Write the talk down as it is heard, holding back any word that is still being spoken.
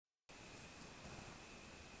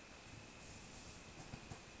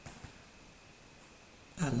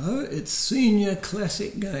Hello, it's Senior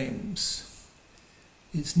Classic Games.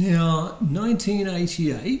 It's now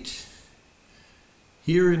 1988.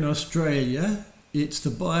 Here in Australia, it's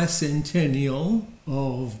the bicentennial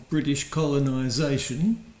of British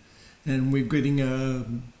colonisation, and we're getting a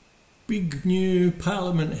big new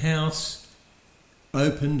Parliament House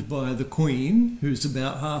opened by the Queen, who's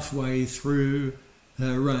about halfway through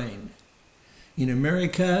her reign. In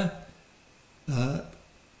America,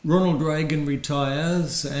 Ronald Reagan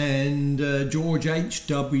retires and George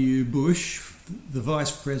H.W. Bush, the Vice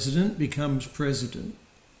President, becomes President.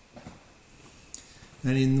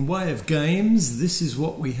 And in the way of games, this is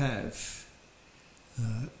what we have.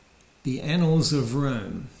 The Annals of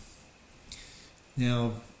Rome.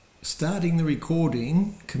 Now, starting the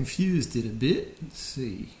recording confused it a bit. Let's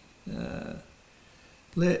see.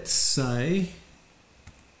 Let's say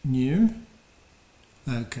new.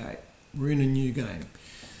 Okay, we're in a new game.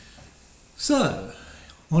 So,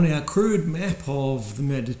 on our crude map of the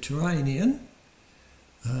Mediterranean,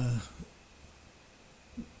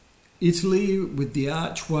 Italy with the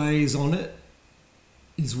archways on it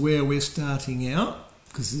is where we're starting out,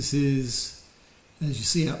 because this is, as you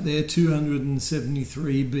see up there,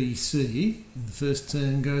 273 BC, and the first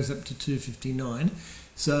turn goes up to 259.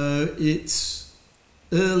 So it's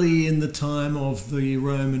early in the time of the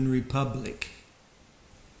Roman Republic.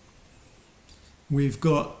 We've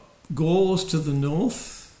got Gauls to the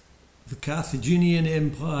north, the Carthaginian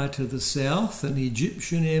Empire to the south, an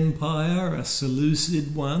Egyptian empire, a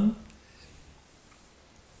Seleucid one.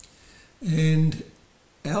 And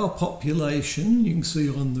our population, you can see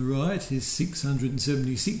on the right, is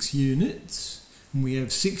 676 units, and we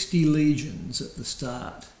have 60 legions at the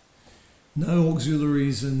start. No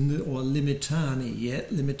auxiliaries or limitani yet.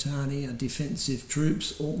 Limitani are defensive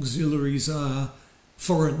troops. Auxiliaries are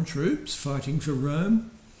foreign troops fighting for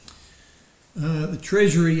Rome. The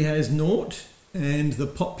treasury has naught, and the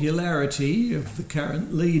popularity of the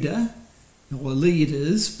current leader, or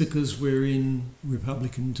leaders, because we're in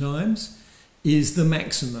Republican times, is the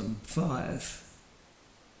maximum, 5.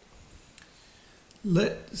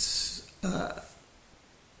 Let's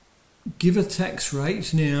give a tax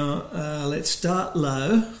rate. Now, let's start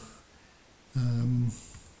low.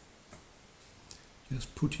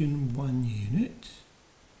 Just put in 1 unit.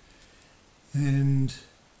 And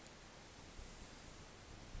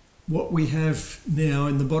what we have now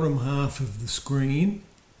in the bottom half of the screen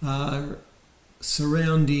are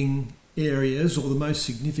surrounding areas, or the most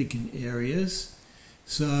significant areas.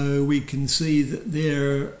 So we can see that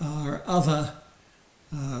there are other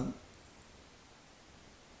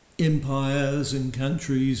empires and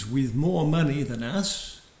countries with more money than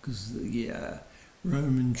us, because the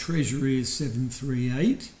Roman treasury is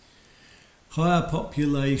 738, higher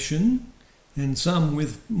population, and some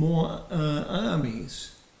with more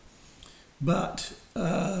armies. But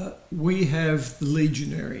we have the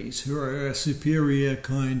legionaries, who are a superior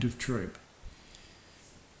kind of troop.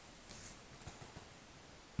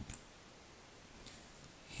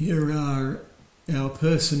 Here are our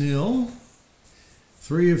personnel.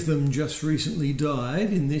 3 of them just recently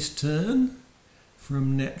died in this turn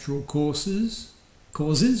from natural causes.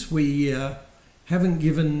 We haven't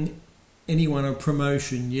given anyone a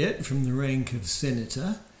promotion yet from the rank of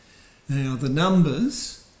senator. Now the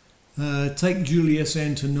numbers, take Julius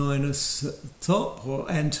Antoninus at the top, or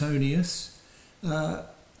Antonius. The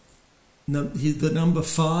number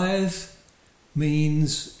 5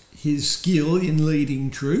 means his skill in leading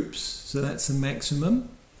troops, so that's the maximum.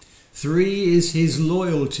 3 is his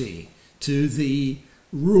loyalty to the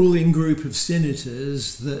ruling group of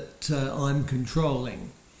senators that I'm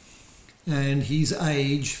controlling, and his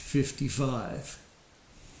age 55.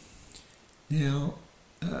 Now,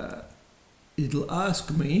 it'll ask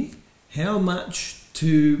me how much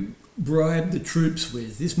to bribe the troops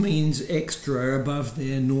with. This means extra above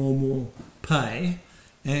their normal pay,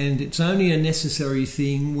 and it's only a necessary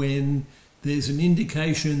thing when there's an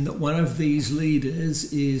indication that one of these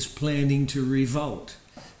leaders is planning to revolt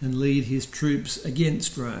and lead his troops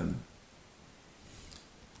against Rome.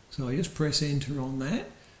 So I just press enter on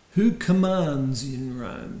that. Who commands in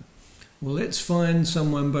Rome? Well, let's find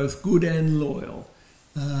someone both good and loyal.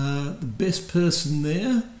 The best person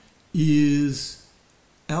there is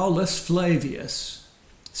Aulus Flavius.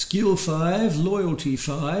 Skill 5, loyalty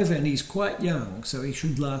 5, and he's quite young, so he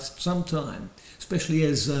should last some time, especially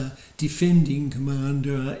as a defending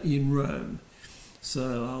commander in Rome.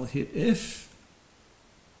 So I'll hit F.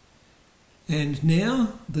 And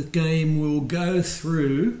now the game will go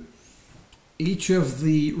through each of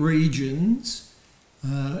the regions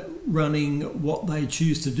running what they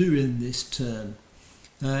choose to do in this turn.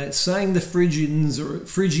 It's saying the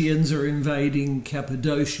Phrygians are invading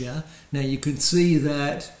Cappadocia. Now you can see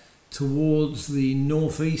that towards the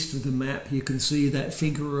northeast of the map, you can see that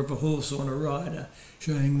figure of a horse on a rider,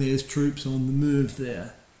 showing there's troops on the move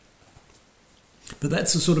there. But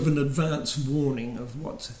that's a sort of an advance warning of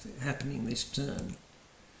what's happening this turn.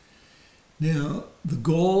 Now, the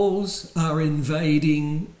Gauls are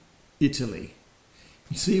invading Italy.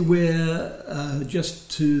 You see where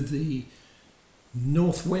just to the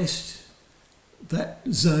northwest, that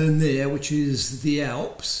zone there, which is the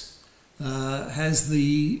Alps, has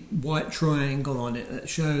the white triangle on it that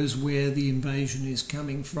shows where the invasion is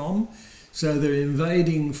coming from. So they're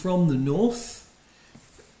invading from the north.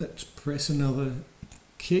 Let's press another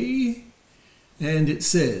key, and it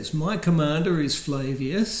says, my commander is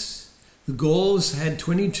Flavius. The Gauls had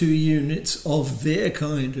 22 units of their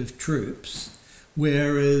kind of troops,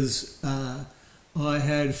 whereas I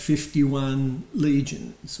had 51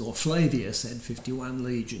 legions, or Flavius had 51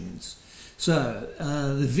 legions. So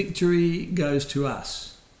the victory goes to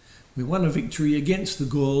us. We won a victory against the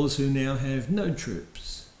Gauls, who now have no troops.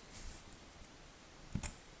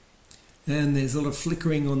 And there's a lot of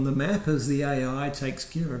flickering on the map as the AI takes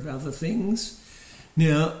care of other things.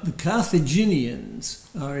 Now, the Carthaginians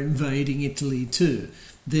are invading Italy too.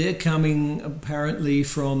 They're coming apparently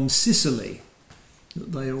from Sicily,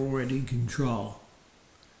 that they already control.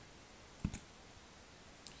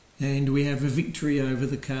 And we have a victory over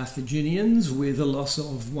the Carthaginians with a loss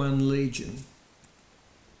of 1 legion.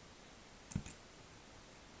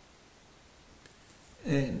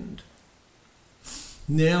 And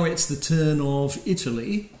now it's the turn of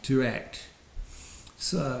Italy to act.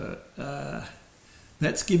 So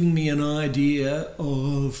that's giving me an idea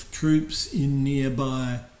of troops in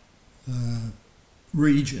nearby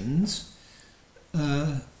regions.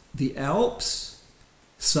 The Alps,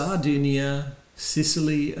 Sardinia,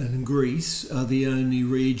 Sicily and Greece are the only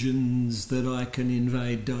regions that I can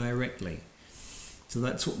invade directly. So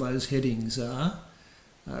that's what those headings are.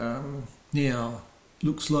 Now,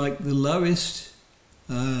 looks like the lowest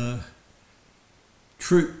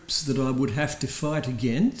troops that I would have to fight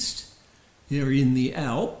against are in the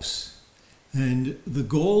Alps, and the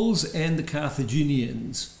Gauls and the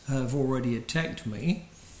Carthaginians have already attacked me.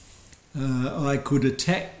 I could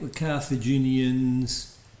attack the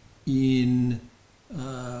Carthaginians in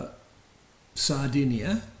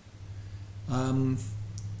Sardinia.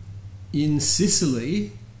 In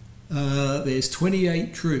Sicily, there's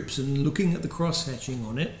 28 troops, and looking at the cross-hatching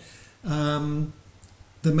on it,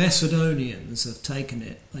 the Macedonians have taken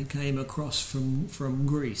it. They came across from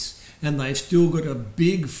Greece, and they've still got a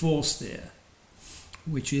big force there,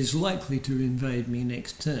 which is likely to invade me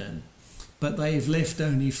next turn. But they've left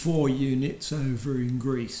only 4 units over in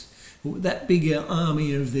Greece. With that bigger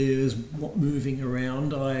army of theirs moving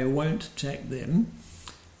around, I won't attack them.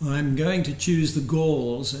 I'm going to choose the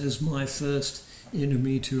Gauls as my first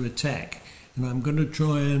enemy to attack, and I'm going to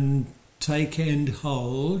try and take and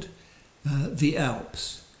hold the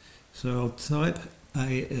Alps. So I'll type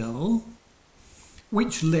AL.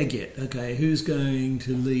 Which legate? Okay, who's going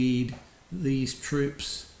to lead these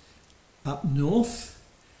troops up north?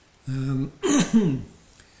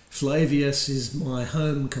 Flavius is my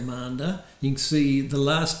home commander. You can see the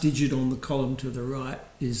last digit on the column to the right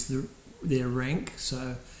is their rank.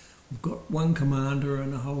 So we've got 1 commander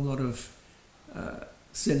and a whole lot of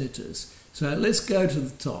senators. So let's go to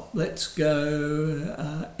the top. Let's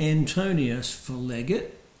go Antonius for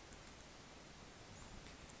legate,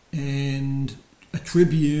 and a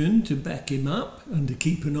tribune to back him up and to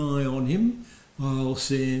keep an eye on him. I'll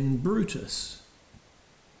send Brutus.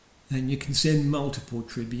 And you can send multiple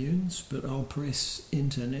tribunes, but I'll press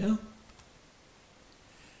enter now.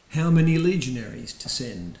 How many legionaries to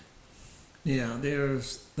send? Now,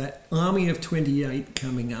 there's that army of 28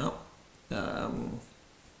 coming up. I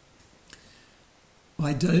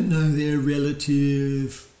don't know their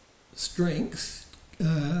relative strength,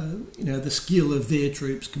 the skill of their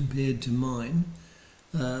troops compared to mine,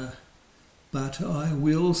 but I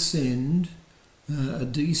will send a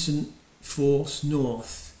decent force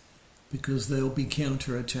north, because there'll be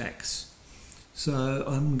counter-attacks. So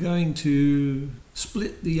I'm going to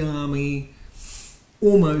split the army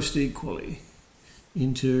almost equally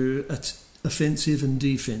into offensive and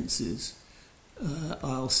defences.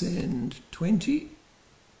 I'll send 20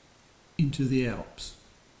 into the Alps.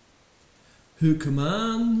 Who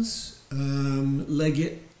commands?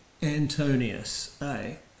 Legate Antonius,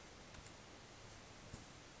 A.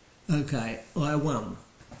 Okay, I won.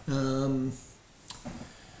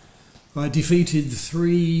 I defeated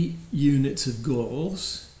 3 units of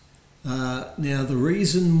Gauls. Now the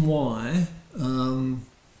reason why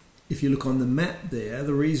if you look on the map there,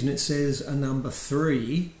 the reason it says a number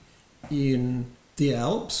 3 in the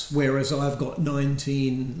Alps, whereas I've got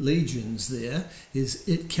 19 legions there, is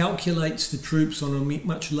it calculates the troops on a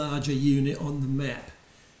much larger unit on the map,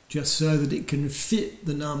 just so that it can fit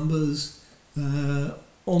the numbers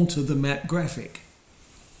onto the map graphic.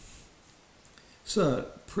 So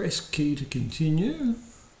press key to continue,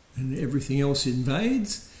 and everything else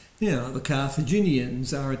invades. Now the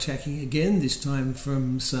Carthaginians are attacking again, this time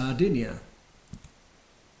from Sardinia.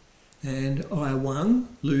 And I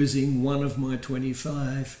won, losing one of my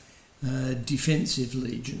 25 defensive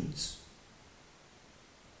legions.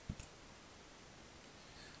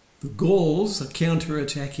 The Gauls are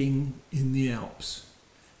counter-attacking in the Alps,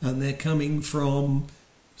 and they're coming from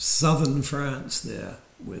southern France there,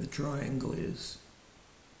 where the triangle is.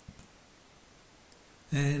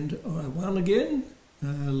 And I won again,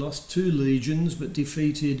 lost 2 legions, but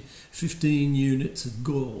defeated 15 units of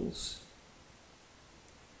Gauls.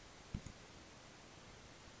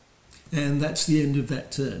 And that's the end of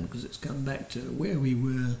that turn, because it's come back to where we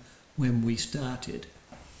were when we started.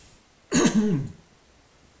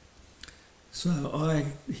 So I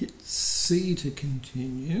hit C to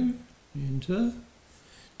continue, enter,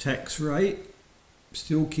 tax rate,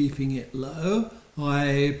 still keeping it low.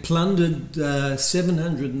 I plundered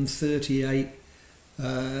 738,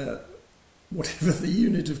 whatever the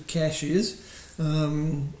unit of cash is,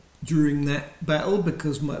 during that battle,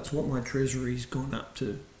 because that's what my treasury's gone up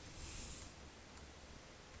to.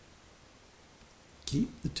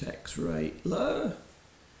 Keep the tax rate low,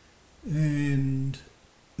 and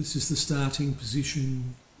this is the starting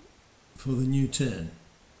position for the new turn.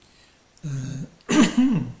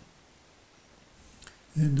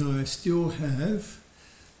 And I still have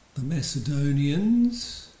the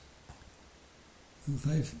Macedonians,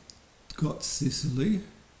 they've got Sicily,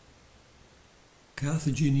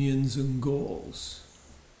 Carthaginians and Gauls.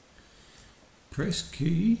 Press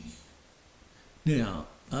key. Now,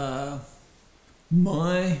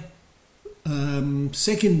 my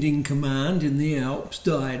second in command in the Alps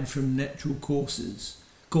died from natural causes,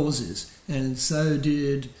 and so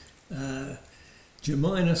did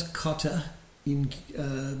Geminus Cotta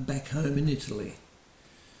back home in Italy.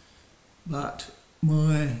 But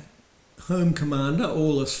my home commander,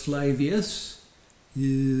 Aulus Flavius,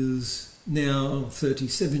 is now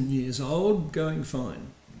 37 years old, going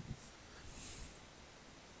fine.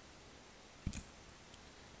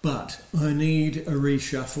 But I need a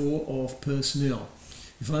reshuffle of personnel.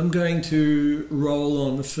 If I'm going to roll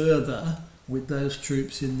on further with those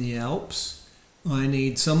troops in the Alps, I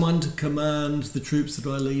need someone to command the troops that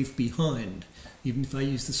I leave behind, even if I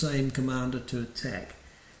use the same commander to attack.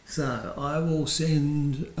 So I will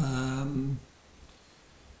send,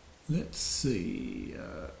 let's see,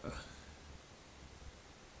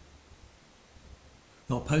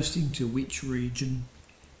 posting to which region?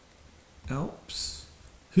 Alps.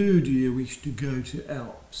 Who do you wish to go to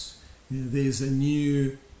Alps? You know, there's a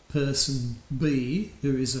new person B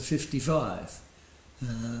who is a 55.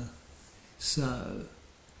 So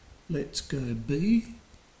let's go B.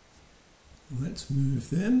 Let's move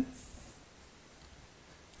them.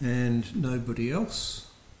 And nobody else.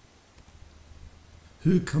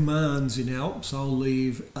 Who commands in Alps? I'll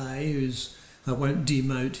leave A, I won't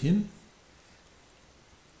demote him.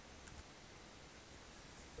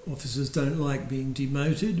 Officers don't like being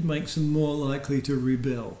demoted, makes them more likely to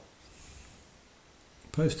rebel.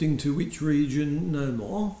 Posting to which region? No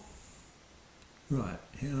more. Right,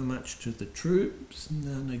 how much to the troops?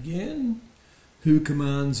 None again. Who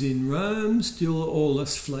commands in Rome? Still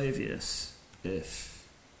Aulus Flavius. F.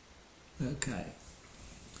 Okay.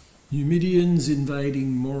 Numidians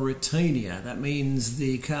invading Mauritania. That means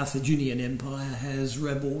the Carthaginian Empire has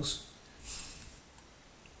rebels.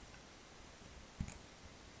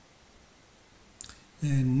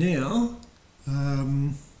 And now,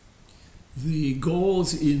 the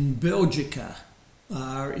Gauls in Belgica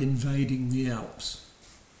are invading the Alps.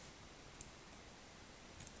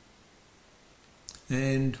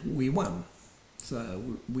 And we won,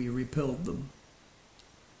 so we repelled them.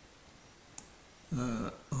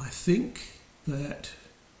 I think that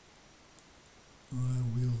I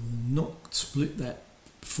will not split that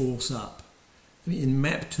force up. I mean, in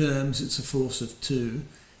map terms, it's a force of 2.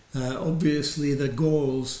 Obviously, the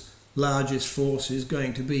Gauls' largest force is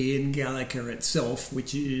going to be in Gallica itself,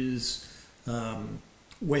 which is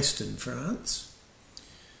western France.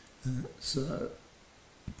 So,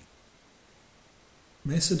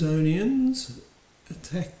 Macedonians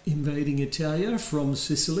invading Italia from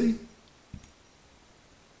Sicily.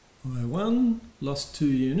 I won, lost 2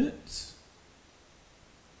 units.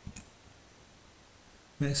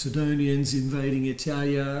 Macedonians invading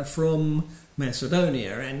Italia from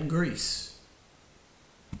Macedonia and Greece.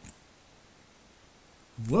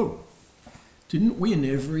 Whoa, didn't win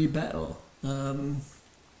every battle.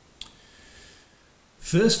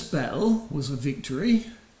 First battle was a victory.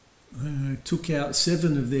 Took out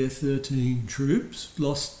 7 of their 13 troops,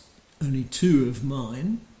 lost only 2 of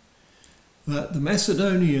mine. But the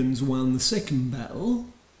Macedonians won the second battle.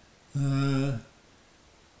 They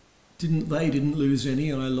didn't lose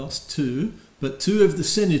any, I lost 2. But 2 of the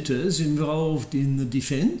senators involved in the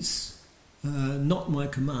defence, not my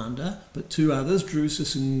commander, but 2 others,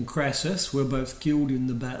 Drusus and Crassus, were both killed in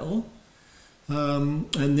the battle.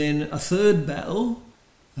 And then a third battle,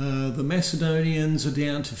 the Macedonians are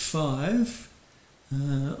down to 5.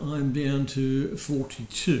 I'm down to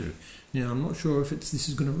 42. Now, I'm not sure if this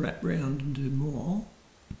is going to wrap round and do more.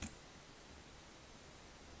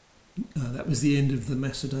 That was the end of the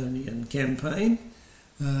Macedonian campaign.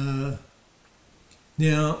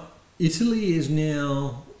 Now, Italy is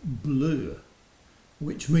now blue,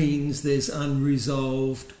 which means there's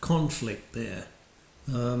unresolved conflict there.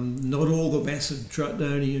 Not all the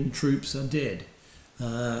Macedonian troops are dead,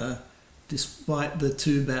 despite the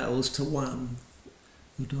 2 battles to 1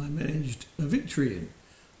 that I managed a victory in.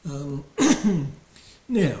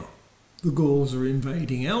 Now, the Gauls are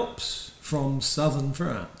invading Alps from southern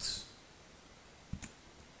France.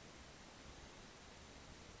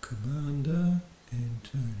 Commander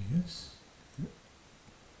Antonius.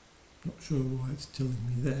 Not sure why it's telling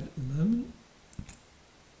me that at the moment.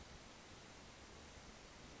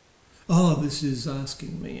 Oh, this is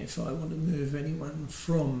asking me if I want to move anyone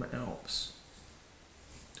from Alps.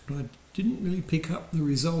 But I didn't really pick up the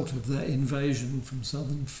result of that invasion from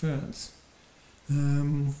southern France.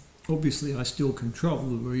 Obviously, I still control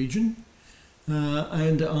the region,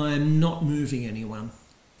 and I'm not moving anyone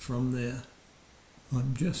from there.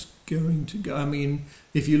 I'm just going to go. I mean,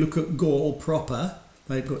 if you look at Gaul proper,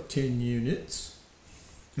 they've got 10 units,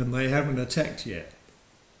 and they haven't attacked yet.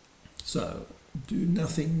 So, do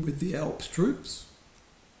nothing with the Alps troops.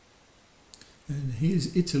 And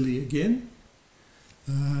here's Italy again.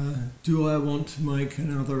 Do I want to make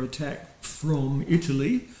another attack from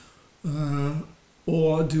Italy,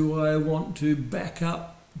 or do I want to back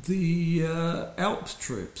up the Alps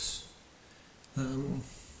troops?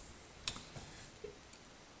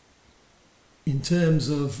 In terms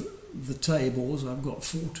of the tables, I've got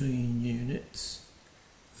 14 units.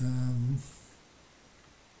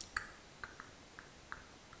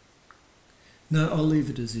 No, I'll leave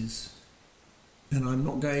it as is. And I'm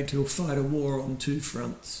not going to fight a war on 2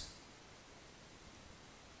 fronts.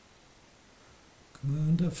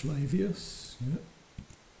 Commander Flavius. Yep.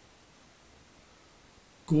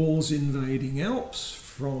 Gauls invading Alps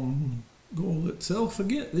from Gaul itself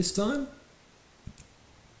again this time.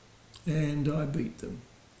 And I beat them.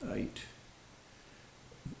 8.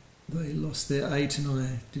 They lost their 8 and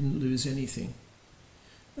I didn't lose anything.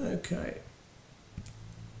 Okay.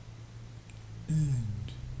 And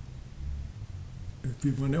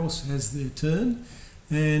everyone else has their turn.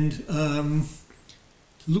 And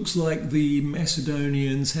looks like the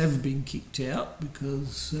Macedonians have been kicked out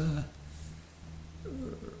because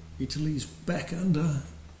Italy's back under...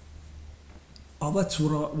 Oh, that's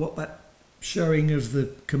what that showing of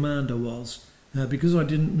the commander was. Because I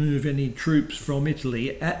didn't move any troops from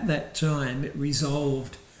Italy, at that time it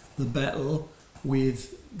resolved the battle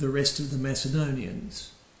with the rest of the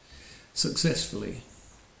Macedonians successfully.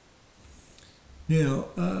 Now,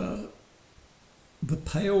 the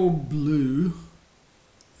pale blue,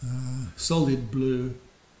 solid blue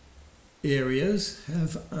areas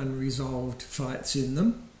have unresolved fights in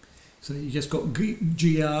them. So you just got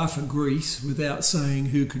GR for Greece without saying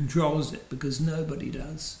who controls it, because nobody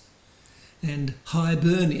does. And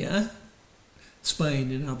Hibernia,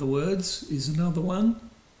 Spain in other words, is another one.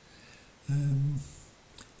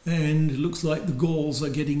 And it looks like the Gauls are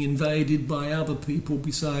getting invaded by other people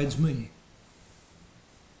besides me.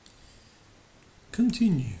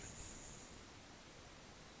 Continue.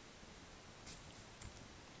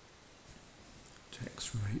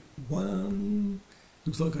 Tax rate 1.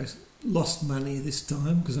 Looks like I lost money this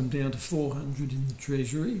time because I'm down to 400 in the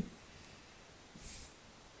treasury.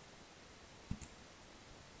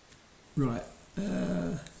 Right.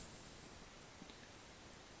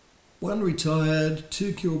 1 retired,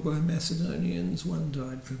 2 killed by Macedonians, 1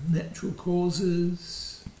 died from natural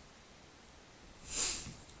causes.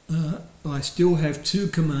 I still have 2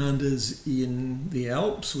 commanders in the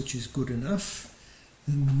Alps, which is good enough.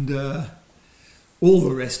 And all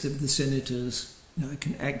the rest of the senators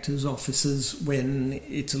can act as officers when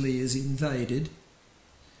Italy is invaded.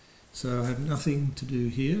 So I have nothing to do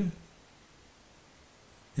here.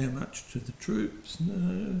 How much to the troops?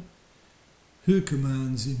 No. Who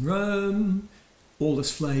commands in Rome?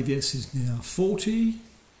 Aulus Flavius is now 40.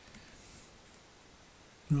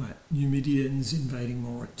 Right, Numidians invading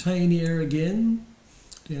Mauritania again,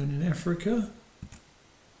 down in Africa.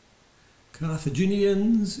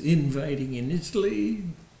 Carthaginians invading in Italy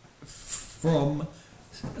from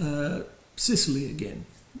Sicily again.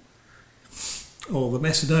 Or the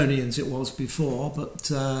Macedonians it was before, but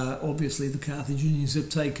obviously the Carthaginians have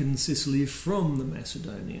taken Sicily from the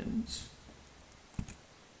Macedonians.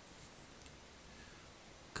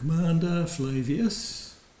 Commander Flavius.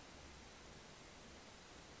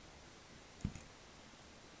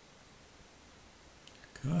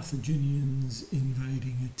 Carthaginians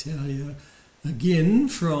invading Italia again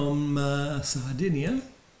from Sardinia.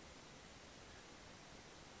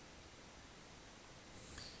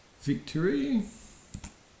 Victory.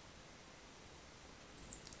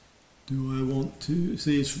 Do I want to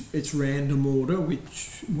see it's random order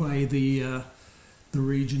which way the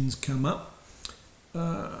regions come up?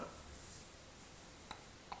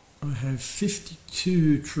 I have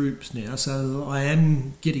 52 troops now, so I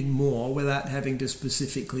am getting more without having to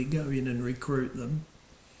specifically go in and recruit them.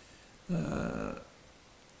 And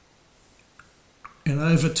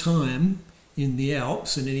over time, in the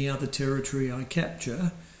Alps and any other territory I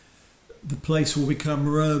capture, the place will become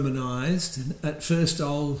Romanised, and at first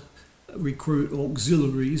I'll recruit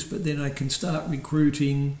auxiliaries, but then I can start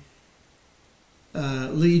recruiting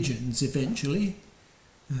legions eventually.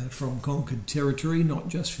 From conquered territory, not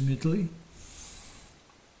just from Italy.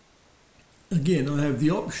 Again, I have the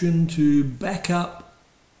option to back up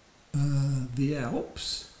the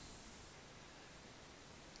Alps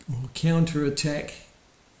or counter-attack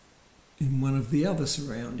in one of the other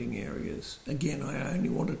surrounding areas. Again, I only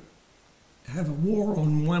want to have a war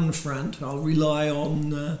on one front. I'll rely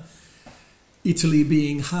on Italy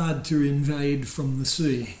being hard to invade from the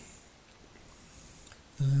sea.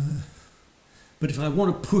 But if I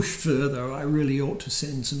want to push further, I really ought to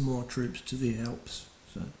send some more troops to the Alps.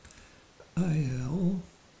 So, AL,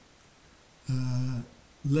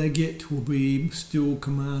 Legate will be still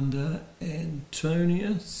Commander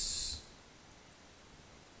Antonius.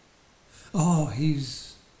 Oh,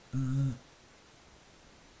 he's...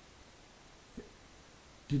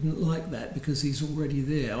 didn't like that because he's already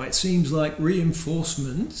there. It seems like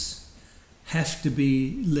reinforcements have to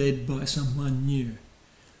be led by someone new.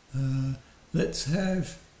 Let's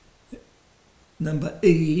have number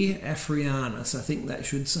E, Africanus. I think that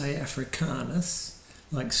should say Africanus,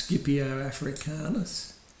 like Scipio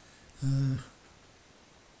Africanus.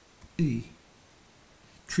 E.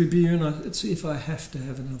 Tribune, let's see if I have to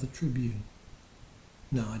have another tribune.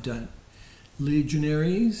 No, I don't.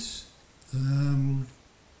 Legionaries,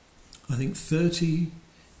 I think 30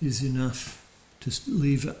 is enough to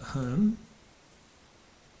leave at home.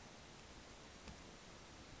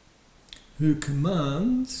 Who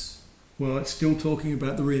commands? Well, it's still talking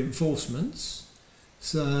about the reinforcements,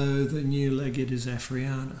 so the new legate is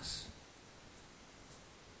Africanus.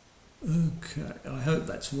 Okay, I hope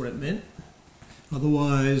that's what it meant.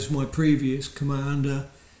 Otherwise, my previous commander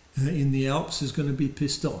in the Alps is going to be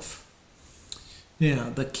pissed off. Now,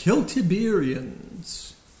 the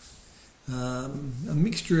Celtiberians, a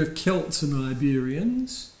mixture of Celts and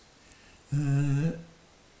Iberians,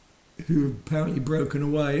 who have apparently broken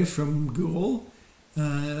away from Gaul.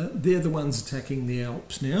 They're the ones attacking the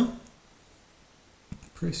Alps now.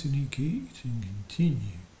 Press any key to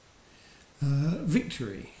continue.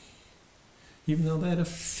 Victory. Even though they had a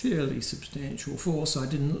fairly substantial force, I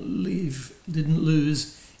didn't lose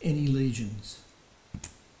any legions.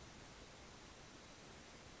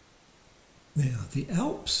 Now, the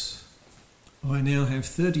Alps, I now have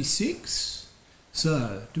 36.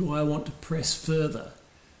 So, do I want to press further?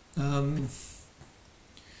 The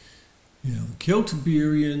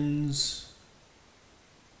Celtiberians,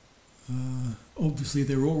 obviously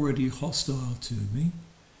they're already hostile to me.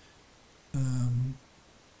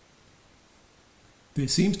 There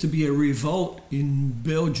seems to be a revolt in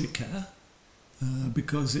Belgica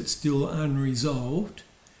because it's still unresolved,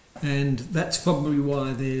 and that's probably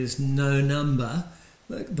why there's no number.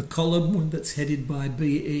 The column that's headed by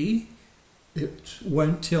BE, it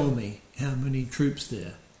won't tell me how many troops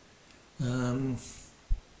there.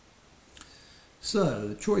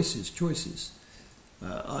 So, choices.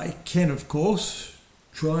 I can, of course,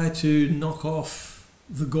 try to knock off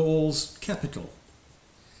the Gauls' capital.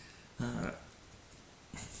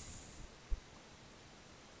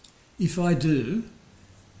 If I do,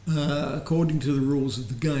 according to the rules of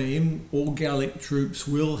the game, all Gallic troops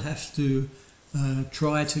will have to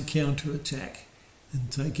try to counterattack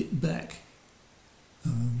and take it back.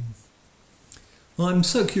 I'm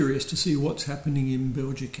so curious to see what's happening in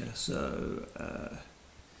Belgica. So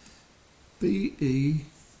BE,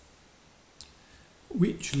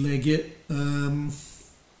 which legate?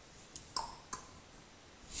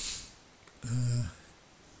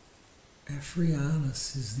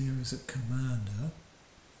 Afrianus is there as a commander.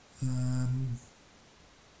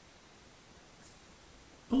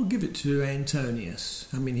 I'll give it to Antonius.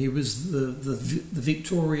 I mean, he was the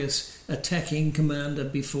victorious attacking commander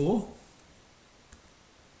before.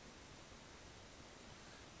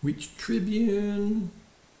 Which tribune?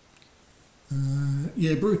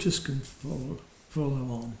 Yeah, Brutus can follow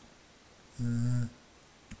on.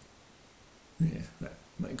 Yeah, that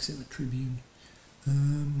makes him a tribune.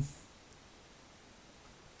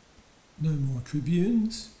 No more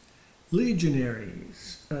tribunes.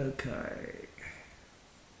 Legionaries. Okay.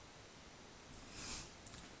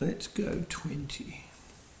 Let's go 20.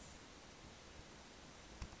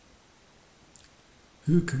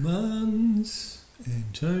 Who commands?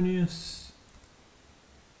 Antonius.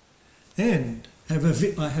 And I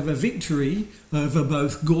have a victory over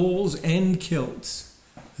both Gauls and Celts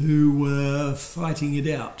who were fighting it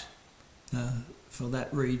out for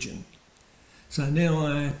that region. So now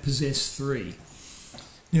I possess 3.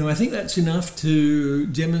 Now I think that's enough to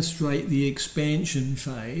demonstrate the expansion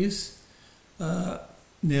phase. Now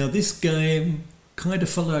this game kind of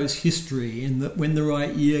follows history in that when the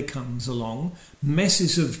right year comes along,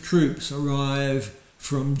 masses of troops arrive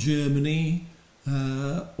from Germany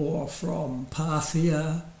or from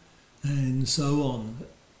Parthia and so on.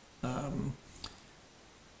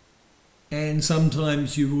 And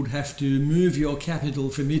sometimes you would have to move your capital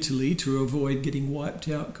from Italy to avoid getting wiped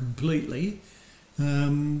out completely.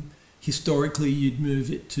 Historically, you'd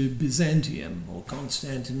move it to Byzantium or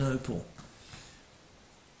Constantinople.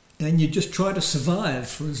 And you just try to survive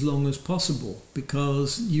for as long as possible,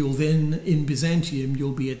 because you'll then, in Byzantium,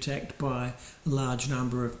 you'll be attacked by a large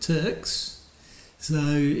number of Turks. So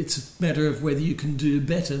it's a matter of whether you can do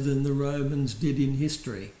better than the Romans did in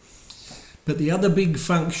history. But the other big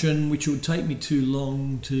function, which would take me too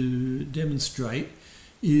long to demonstrate,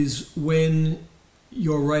 is when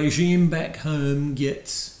your regime back home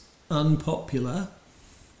gets unpopular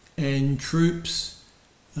and troops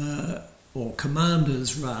or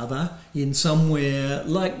commanders rather, in somewhere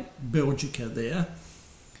like Belgica there,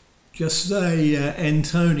 just say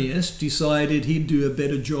Antonius decided he'd do a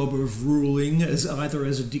better job of ruling as either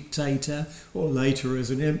as a dictator or later as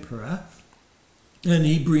an emperor, and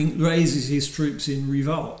he raises his troops in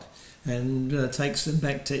revolt and takes them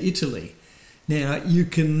back to Italy. Now you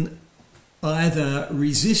can either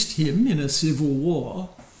resist him in a civil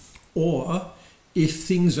war, or if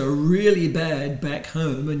things are really bad back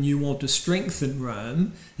home and you want to strengthen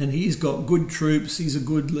Rome, and he's got good troops, he's a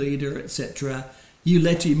good leader, etc., you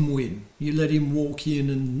let him win. You let him walk in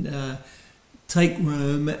and take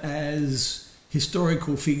Rome as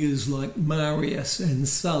historical figures like Marius and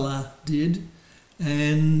Sulla did,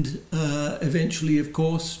 and eventually, of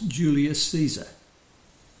course, Julius Caesar.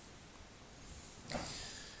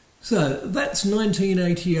 So that's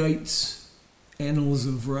 1988's Annals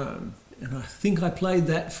of Rome. And I think I played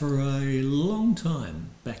that for a long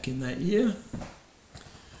time back in that year.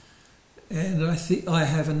 And I think I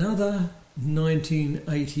have another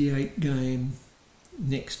 1988 game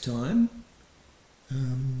next time.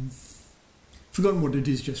 Forgotten what it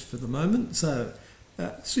is just for the moment. So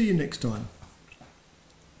see you next time.